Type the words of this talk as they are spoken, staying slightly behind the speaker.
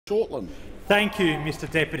Shortland. Thank you,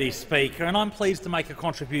 Mr Deputy Speaker, and I'm pleased to make a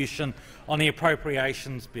contribution on the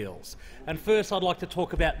appropriations bills. And first I'd like to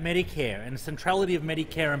talk about Medicare and the centrality of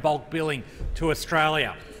Medicare and bulk billing to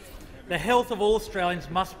Australia. The health of all Australians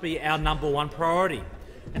must be our #1 priority,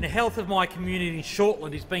 and the health of my community in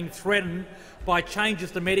Shortland is being threatened by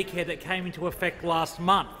changes to Medicare that came into effect last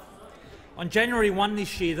month. On January 1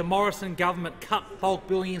 this year, the Morrison government cut bulk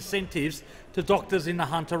billing incentives to doctors in the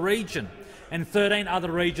Hunter region and 13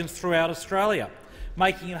 other regions throughout Australia,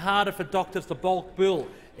 making it harder for doctors to bulk bill,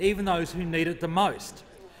 even those who need it the most.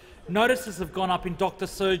 Notices have gone up in doctor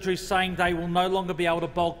surgeries saying they will no longer be able to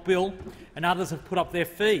bulk bill, and others have put up their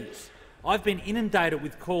fees. I've been inundated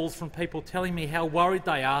with calls from people telling me how worried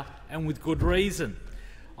they are, and with good reason.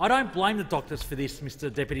 I don't blame the doctors for this,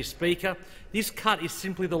 Mr Deputy Speaker. This cut is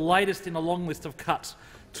simply the latest in a long list of cuts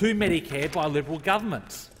to Medicare by Liberal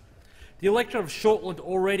governments. The electorate of Shortland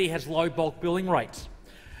already has low bulk billing rates.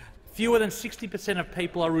 Fewer than 60% of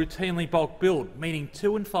people are routinely bulk billed, meaning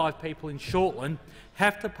 2 in 5 people in Shortland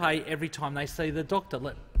have to pay every time they see the doctor.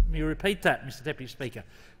 Let me repeat that, Mr Deputy Speaker.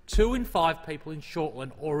 2 in 5 people in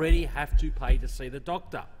Shortland already have to pay to see the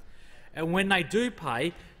doctor. And when they do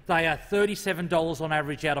pay, they are $37 on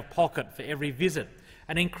average out of pocket for every visit,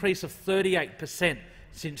 an increase of 38%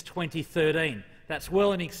 since 2013. That's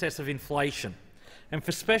well in excess of inflation. And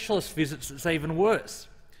for specialist visits, it's even worse.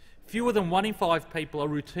 Fewer than 1 in 5 people are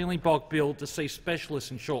routinely bulk billed to see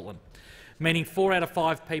specialists in Shortland, meaning 4 out of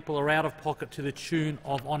 5 people are out of pocket to the tune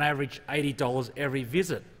of, on average, $80 every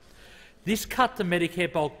visit. This cut to Medicare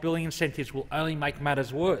bulk billing incentives will only make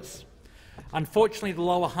matters worse. Unfortunately, the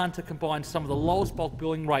lower Hunter combines some of the lowest bulk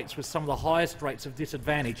billing rates with some of the highest rates of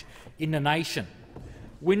disadvantage in the nation.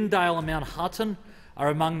 Windale and Mount Hutton are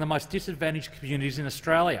among the most disadvantaged communities in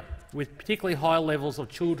Australia, with particularly high levels of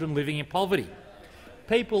children living in poverty.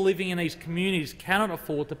 People living in these communities cannot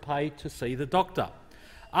afford to pay to see the doctor.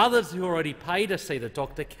 Others who already pay to see the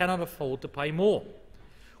doctor cannot afford to pay more.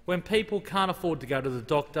 When people can't afford to go to the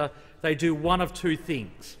doctor, they do one of two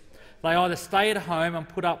things. They either stay at home and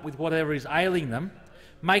put up with whatever is ailing them,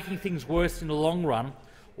 making things worse in the long run,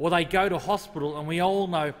 or they go to hospital, and we all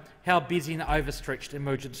know how busy and overstretched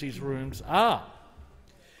emergency rooms are.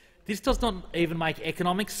 This does not even make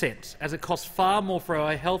economic sense, as it costs far more for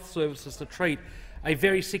our health services to treat a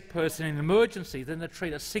very sick person in an emergency than to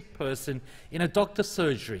treat a sick person in a doctor's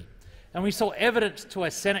surgery. And we saw evidence to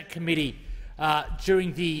a Senate committee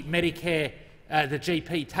during the Medicare, the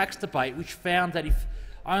GP tax debate, which found that if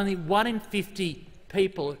only 1 in 50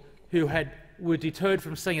 people who were deterred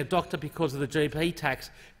from seeing a doctor because of the GP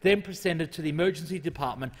tax then presented to the emergency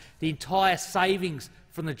department, the entire savings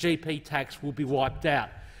from the GP tax will be wiped out.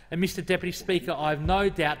 And, Mr Deputy Speaker, I have no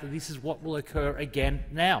doubt that this is what will occur again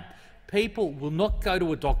now. People will not go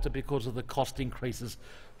to a doctor because of the cost increases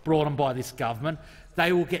brought on by this government.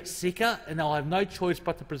 They will get sicker, and they'll have no choice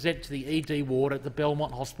but to present to the ED ward at the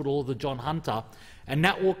Belmont Hospital or the John Hunter, and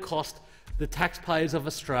that will cost the taxpayers of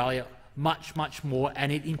Australia much, much more,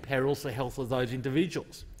 and it imperils the health of those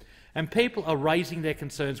individuals. And people are raising their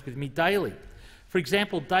concerns with me daily. For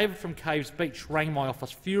example, David from Caves Beach rang my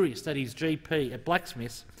office furious that his GP at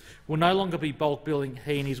Blacksmiths will no longer be bulk billing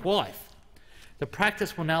he and his wife. The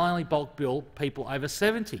practice will now only bulk bill people over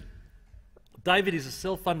 70. David is a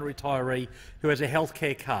self-funded retiree who has a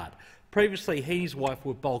healthcare card. Previously, he and his wife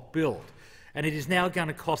were bulk billed, and it is now going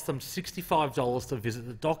to cost them $65 to visit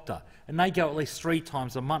the doctor, and they go at least 3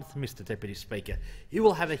 times a month, Mr Deputy Speaker. It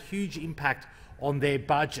will have a huge impact on their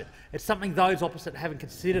budget. It's something those opposite haven't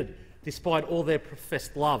considered, despite all their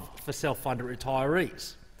professed love for self-funded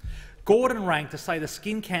retirees. Gordon rang to say the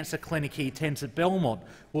skin cancer clinic he attends at Belmont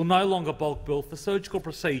will no longer bulk bill for surgical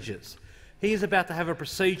procedures. He is about to have a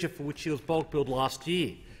procedure for which he was bulk billed last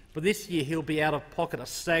year, but this year he'll be out of pocket a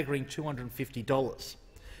staggering $250.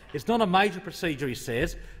 It's not a major procedure, he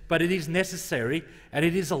says, but it is necessary, and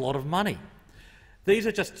it is a lot of money. These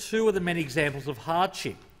are just 2 of the many examples of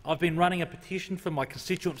hardship. I've been running a petition for my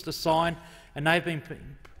constituents to sign, and they've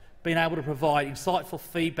been able to provide insightful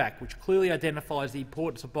feedback which clearly identifies the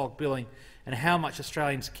importance of bulk billing and how much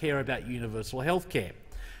Australians care about universal health care.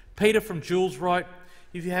 Peter from Jules wrote,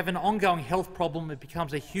 "If you have an ongoing health problem, it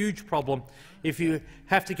becomes a huge problem if you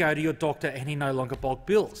have to go to your doctor and he no longer bulk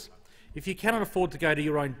bills. If you cannot afford to go to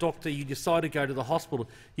your own doctor, you decide to go to the hospital.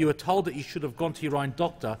 You are told that you should have gone to your own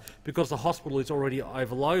doctor because the hospital is already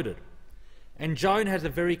overloaded." And Joan has a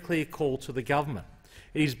very clear call to the government.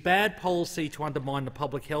 It is bad policy to undermine the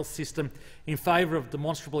public health system in favour of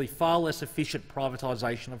demonstrably far less efficient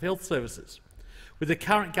privatisation of health services. With the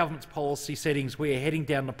current government's policy settings, we are heading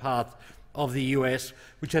down the path of the US,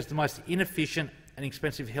 which has the most inefficient and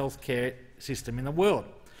expensive health care system in the world.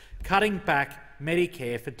 Cutting back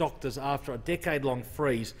Medicare for doctors after a decade-long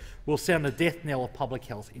freeze will sound the death knell of public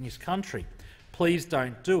health in this country. Please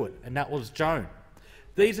don't do it. And that was Joan.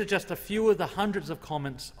 These are just a few of the hundreds of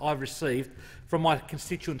comments I've received from my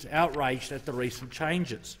constituents outraged at the recent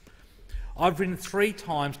changes. I've written 3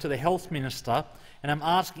 times to the Health Minister, and I'm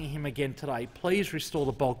asking him again today, please restore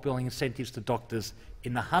the bulk billing incentives to doctors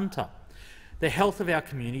in the Hunter. The health of our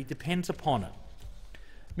community depends upon it.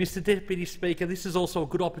 Mr Deputy Speaker, this is also a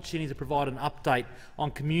good opportunity to provide an update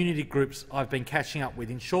on community groups I've been catching up with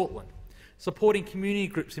in Shortland. Supporting community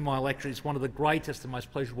groups in my electorate is one of the greatest and most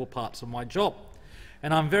pleasurable parts of my job,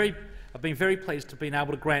 and I've been very pleased to have been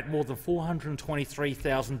able to grant more than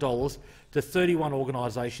 $423,000 to 31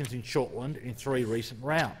 organisations in Shortland in 3 recent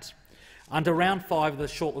rounds. Under Round 5 of the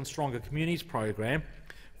Shortland Stronger Communities program,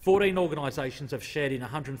 14 organisations have shared in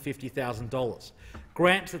 $150,000,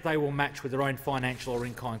 grants that they will match with their own financial or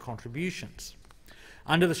in-kind contributions.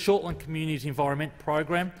 Under the Shortland Communities Environment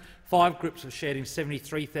program, 5 groups have shared in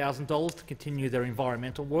 $73,000 to continue their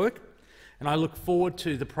environmental work, and I look forward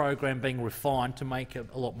to the program being refined to make it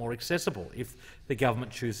a lot more accessible if the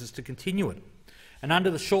government chooses to continue it. And under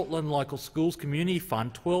the Shortland Local Schools Community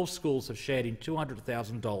Fund, 12 schools have shared in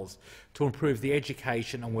 $200,000 to improve the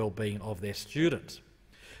education and well-being of their students.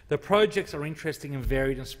 The projects are interesting and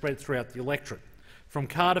varied and spread throughout the electorate, from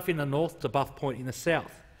Cardiff in the north to Buff Point in the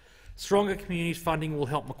south. Stronger Communities funding will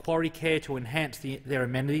help Macquarie Care to enhance their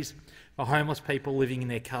amenities for homeless people living in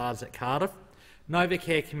their cars at Cardiff,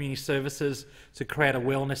 Novacare Community Services to create a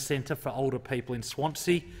wellness centre for older people in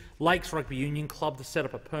Swansea, Lakes Rugby Union Club to set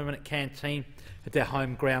up a permanent canteen at their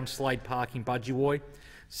home ground Slade Park in Budgewoi,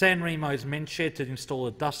 San Remo's Men's Shed to install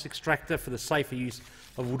a dust extractor for the safer use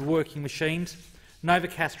of woodworking machines,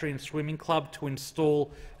 Novocastrian Swimming Club to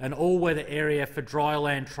install an all-weather area for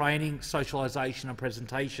dryland training, socialisation and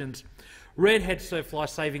presentations, Redhead Surf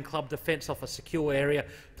Life Saving Club to fence off a secure area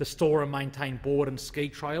to store and maintain board and ski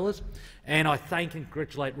trailers. And I thank and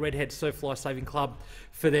congratulate Redhead Surf Life Saving Club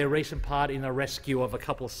for their recent part in the rescue of a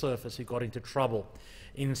couple of surfers who got into trouble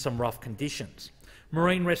in some rough conditions.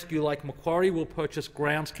 Marine Rescue Lake Macquarie will purchase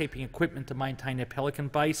groundskeeping equipment to maintain their pelican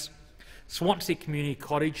base. Swansea Community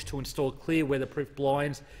Cottage to install clear weatherproof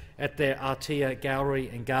blinds at their Artia Gallery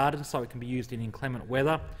and Garden so it can be used in inclement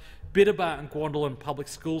weather. Bidaba and Gwandolin Public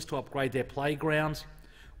Schools to upgrade their playgrounds.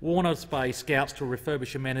 Warners Bay Scouts to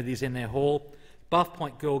refurbish amenities in their hall. Buff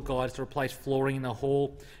Point Girl Guides to replace flooring in the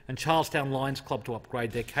hall. And Charlestown Lions Club to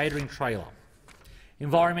upgrade their catering trailer.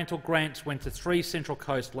 Environmental grants went to 3 Central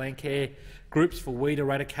Coast Landcare groups for weed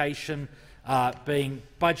eradication, being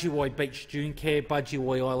Budgewoi Beach Dune Care,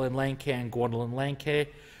 Budgewoi Island Landcare and Gwandolin Landcare.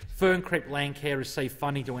 Fern Creek Landcare received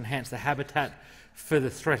funding to enhance the habitat for the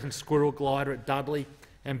threatened squirrel glider at Dudley,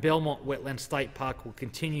 and Belmont Wetland State Park will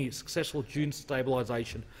continue successful dune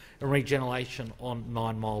stabilisation and regeneration on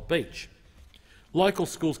 9 Mile Beach. Local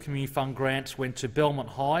Schools Community Fund grants went to Belmont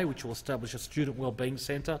High, which will establish a student wellbeing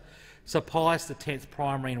centre, Sir Pius X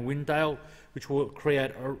Primary in Windale, which will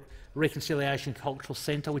create a Reconciliation Cultural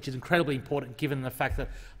Centre, which is incredibly important given the fact that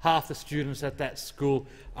half the students at that school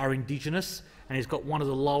are Indigenous, and he's got one of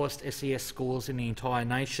the lowest SES scores in the entire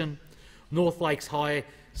nation. North Lakes High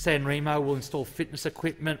San Remo will install fitness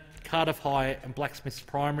equipment. Cardiff High and Blacksmiths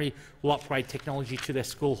Primary will upgrade technology to their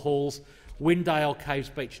school halls. Windale, Caves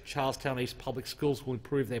Beach, Charlestown East Public Schools will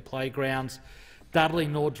improve their playgrounds. Dudley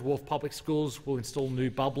Nords Wharf Public Schools will install new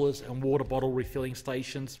bubblers and water bottle refilling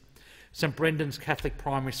stations. St Brendan's Catholic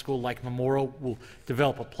Primary School Lake Memorial will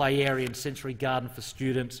develop a play area and sensory garden for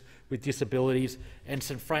students with disabilities, and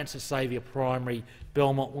St Francis Xavier Primary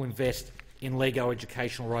Belmont will invest in Lego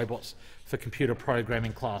educational robots for computer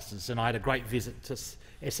programming classes. And I had a great visit to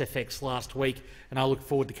SFX last week, and I look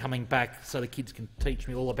forward to coming back so the kids can teach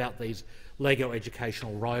me all about these Lego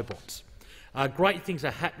educational robots. Great things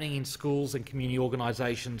are happening in schools and community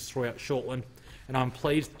organisations throughout Shortland, and I'm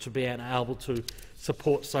pleased to be able to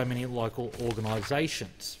support so many local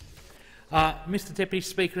organisations. Mr Deputy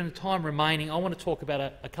Speaker, in the time remaining, I want to talk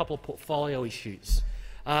about a couple of portfolio issues.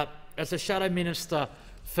 As a Shadow Minister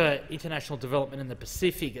for International Development in the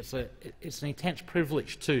Pacific, it's an intense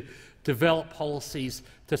privilege to develop policies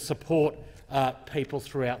to support people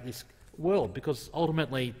throughout this world, because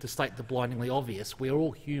ultimately, to state the blindingly obvious, we are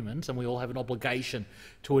all humans and we all have an obligation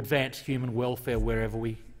to advance human welfare wherever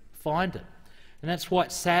we find it. And that's why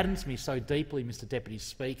it saddens me so deeply, Mr Deputy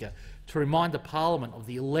Speaker, to remind the Parliament of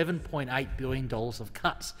the $11.8 billion of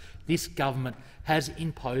cuts this government has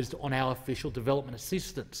imposed on our official development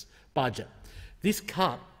assistance budget. This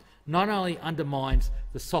cut not only undermines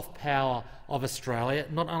the soft power of Australia,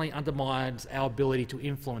 not only undermines our ability to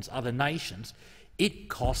influence other nations, it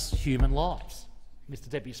costs human lives. Mr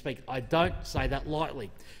Deputy Speaker. I don't say that lightly.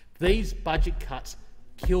 These budget cuts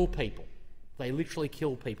kill people. They literally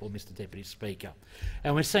kill people, Mr Deputy Speaker.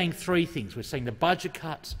 And we're seeing three things. We're seeing the budget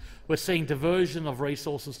cuts, we're seeing diversion of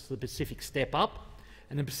resources to the Pacific Step Up,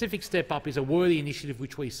 and the Pacific Step Up is a worthy initiative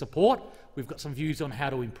which we support. We've got some views on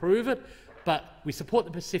how to improve it, but we support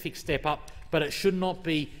the Pacific Step Up, but it should not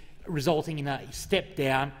be resulting in a step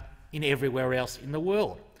down in everywhere else in the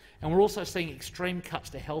world. And we're also seeing extreme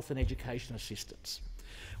cuts to health and education assistance,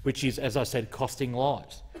 which is, as I said, costing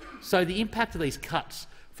lives. So the impact of these cuts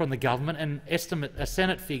from the government, and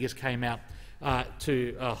Senate figures came out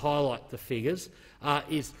to highlight the figures,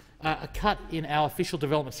 is a cut in our official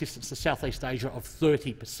development assistance to Southeast Asia of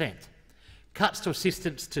 30%, cuts to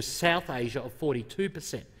assistance to South Asia of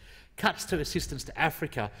 42%, cuts to assistance to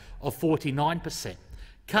Africa of 49%,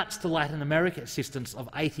 cuts to Latin America assistance of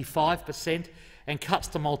 85%, and cuts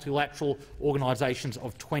to multilateral organisations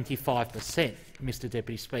of 25%, Mr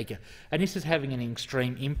Deputy Speaker. And this is having an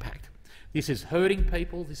extreme impact. This is hurting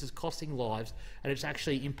people, this is costing lives, and it's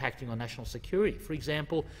actually impacting on national security. For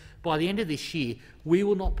example, by the end of this year, we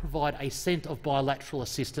will not provide a cent of bilateral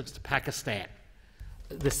assistance to Pakistan,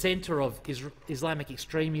 the centre of Islamic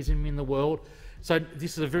extremism in the world. So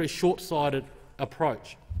this is a very short-sighted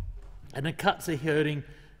approach. And the cuts are hurting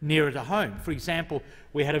nearer to home. For example,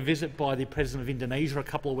 we had a visit by the President of Indonesia a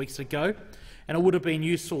couple of weeks ago, and it would have been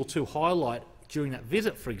useful to highlight during that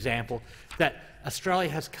visit, for example, that Australia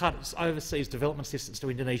has cut its overseas development assistance to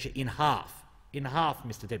Indonesia in half,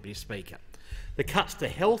 Mr Deputy Speaker. The cuts to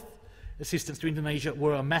health assistance to Indonesia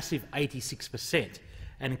were a massive 86%,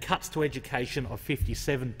 and cuts to education of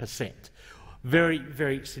 57%. Very,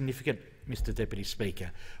 very significant, Mr Deputy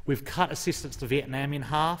Speaker. We've cut assistance to Vietnam in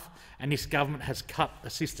half, and this government has cut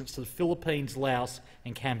assistance to the Philippines, Laos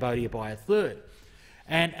and Cambodia by a third.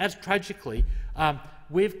 And as tragically,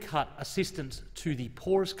 we've cut assistance to the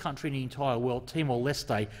poorest country in the entire world,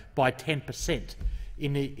 Timor-Leste, by 10%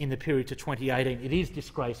 in the period to 2018. It is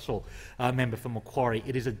disgraceful, member for Macquarie.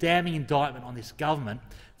 It is a damning indictment on this government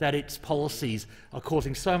that its policies are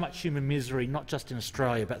causing so much human misery, not just in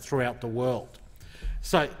Australia, but throughout the world.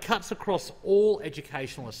 So cuts across all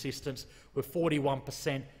educational assistance were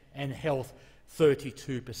 41% and health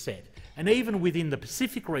 32%. And even within the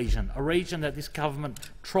Pacific region, a region that this government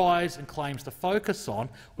tries and claims to focus on,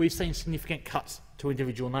 we've seen significant cuts to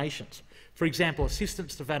individual nations. For example,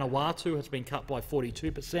 assistance to Vanuatu has been cut by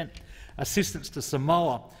 42%, assistance to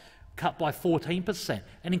Samoa cut by 14%,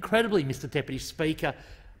 and incredibly, Mr Deputy Speaker,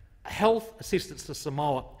 health assistance to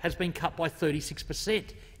Samoa has been cut by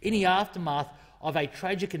 36%. In the aftermath of a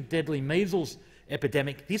tragic and deadly measles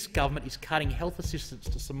epidemic, this government is cutting health assistance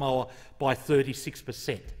to Samoa by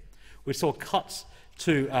 36%. We saw cuts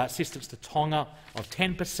to assistance to Tonga of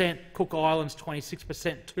 10%, Cook Islands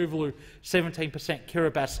 26%, Tuvalu 17%,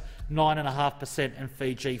 Kiribati 9.5% and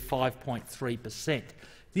Fiji 5.3%.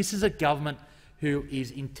 This is a government who is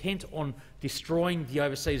intent on destroying the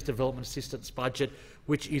overseas development assistance budget,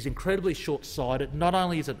 which is incredibly short-sighted. Not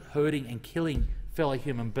only is it hurting and killing fellow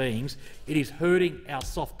human beings, it is hurting our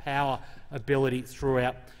soft power ability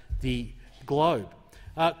throughout the globe.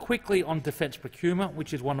 Quickly on defence procurement,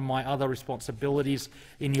 which is one of my other responsibilities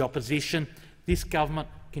in the opposition, this government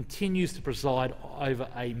continues to preside over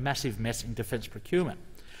a massive mess in defence procurement.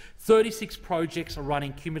 36 projects are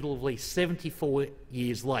running cumulatively 74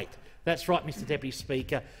 years late. That's right, Mr Deputy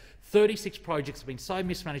Speaker. 36 projects have been so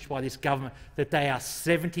mismanaged by this government that they are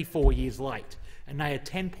 74 years late, and they are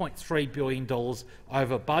 $10.3 billion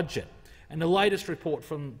over budget. And the latest report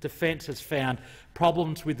from Defence has found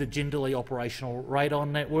problems with the Jindalee Operational Radar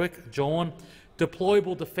Network, JORN,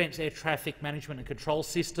 deployable defence air traffic management and control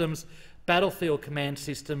systems, battlefield command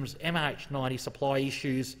systems, MH90 supply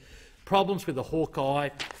issues, problems with the Hawkeye,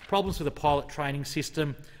 problems with the pilot training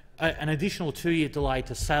system, an additional 2-year delay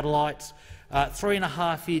to satellites,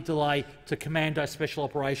 3.5-year delay to Commando Special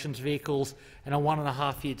Operations vehicles, and a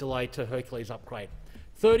 1.5-year delay to Hercules upgrade.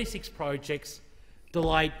 36 projects,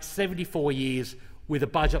 delayed 74 years with a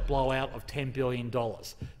budget blowout of $10 billion.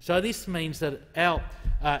 So this means that our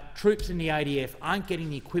troops in the ADF aren't getting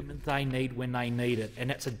the equipment they need when they need it, and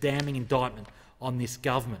that's a damning indictment on this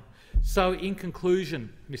government. So in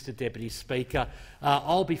conclusion, Mr Deputy Speaker,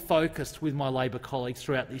 I'll be focused with my Labor colleagues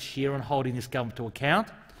throughout this year on holding this government to account,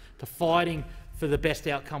 to fighting for the best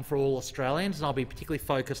outcome for all Australians, and I'll be particularly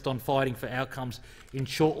focused on fighting for outcomes in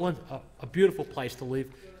Shortland, a beautiful place to live,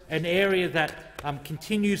 an area that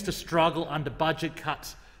continues to struggle under budget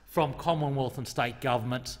cuts from Commonwealth and state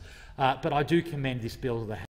governments. But I do commend this bill to the House.